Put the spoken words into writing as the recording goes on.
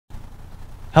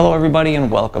Hello everybody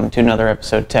and welcome to another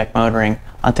episode of Tech Motoring.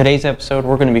 On today's episode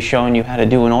we're going to be showing you how to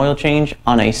do an oil change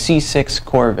on a C6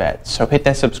 Corvette. So hit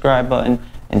that subscribe button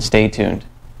and stay tuned.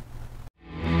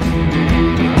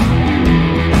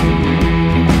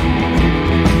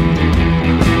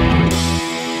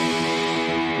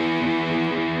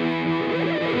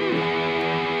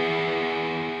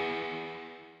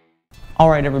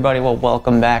 Alright everybody, well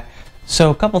welcome back. So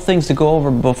a couple things to go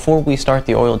over before we start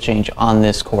the oil change on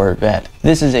this Corvette.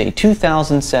 This is a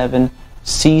 2007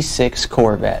 C6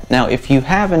 Corvette. Now if you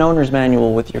have an owner's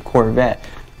manual with your Corvette,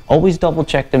 always double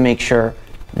check to make sure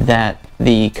that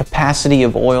the capacity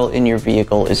of oil in your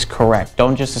vehicle is correct.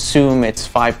 Don't just assume it's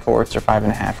 5 quarts or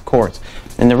 5.5 quarts.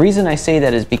 And the reason I say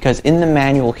that is because in the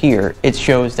manual here, it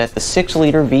shows that the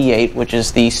 6-liter V8, which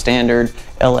is the standard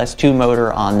LS2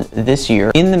 motor on this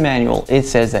year, in the manual it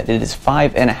says that it is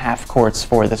 5.5 quarts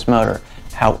for this motor.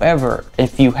 However,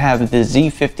 if you have the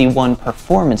Z51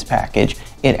 performance package,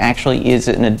 it actually is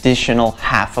an additional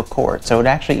half a quart. So it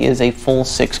actually is a full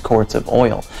 6 quarts of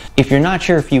oil. If you're not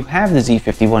sure if you have the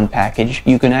Z51 package,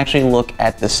 you can actually look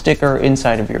at the sticker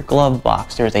inside of your glove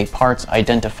box. There's a parts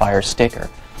identifier sticker.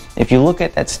 If you look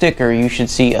at that sticker, you should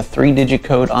see a 3-digit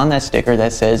code on that sticker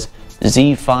that says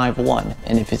Z51.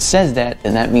 And if it says that,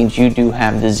 then that means you do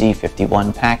have the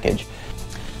Z51 package.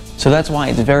 So that's why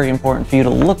it's very important for you to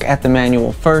look at the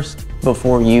manual first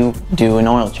before you do an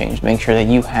oil change. Make sure that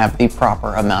you have the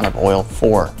proper amount of oil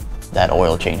for that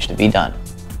oil change to be done.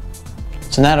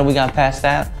 So now that we got past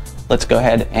that, let's go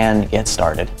ahead and get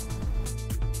started.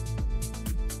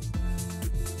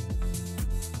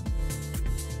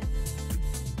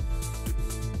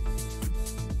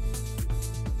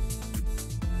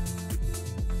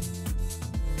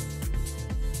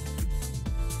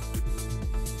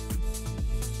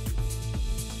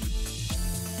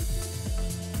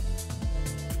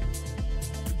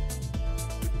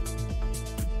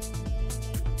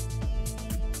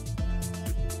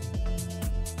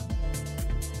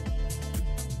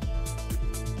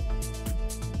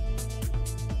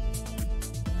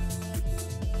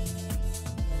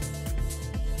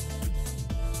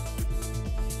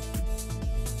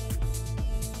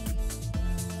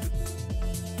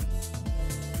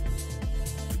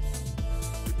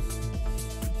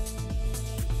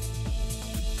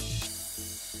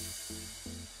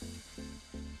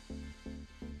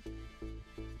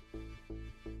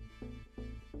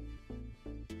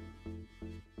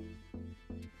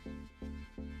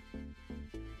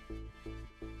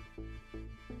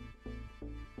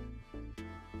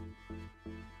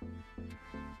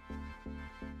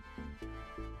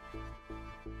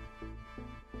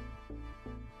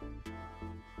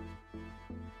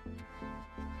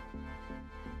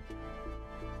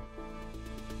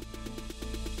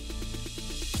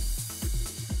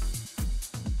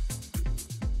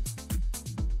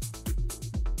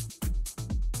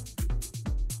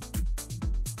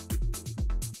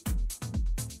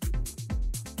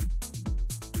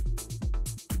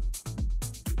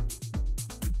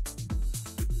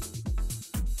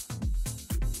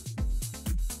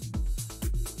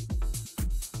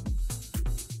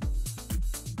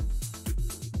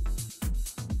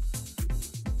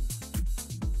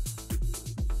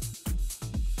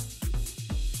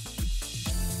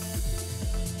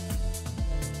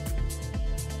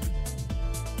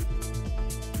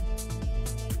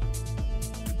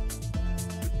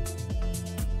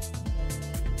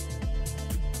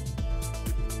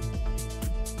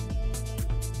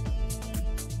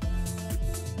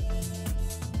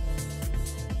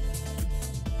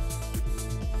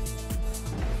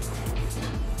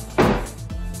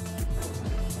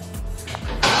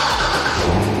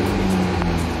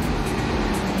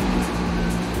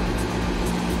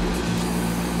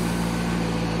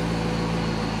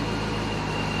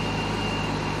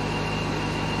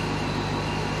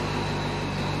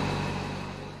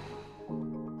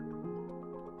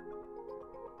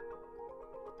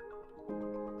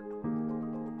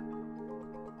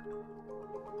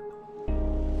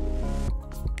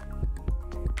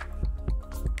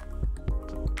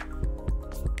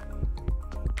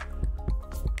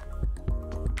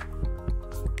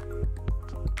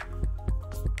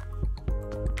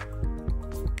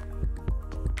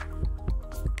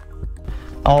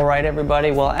 Alright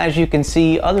everybody, well as you can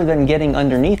see, other than getting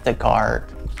underneath the car,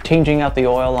 changing out the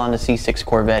oil on the C6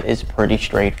 Corvette is pretty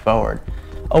straightforward.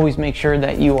 Always make sure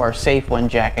that you are safe when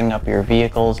jacking up your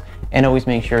vehicles, and always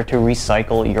make sure to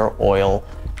recycle your oil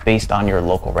based on your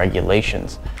local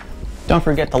regulations. Don't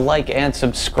forget to like and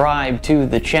subscribe to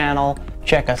the channel.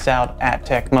 Check us out at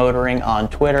Tech Motoring on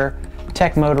Twitter,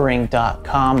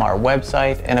 techmotoring.com, our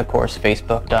website, and of course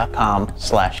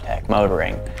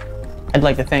facebook.com/techmotoring. I'd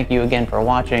like to thank you again for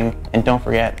watching, and don't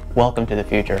forget, welcome to the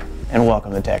future and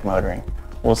welcome to Tech Motoring.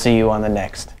 We'll see you on the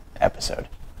next episode.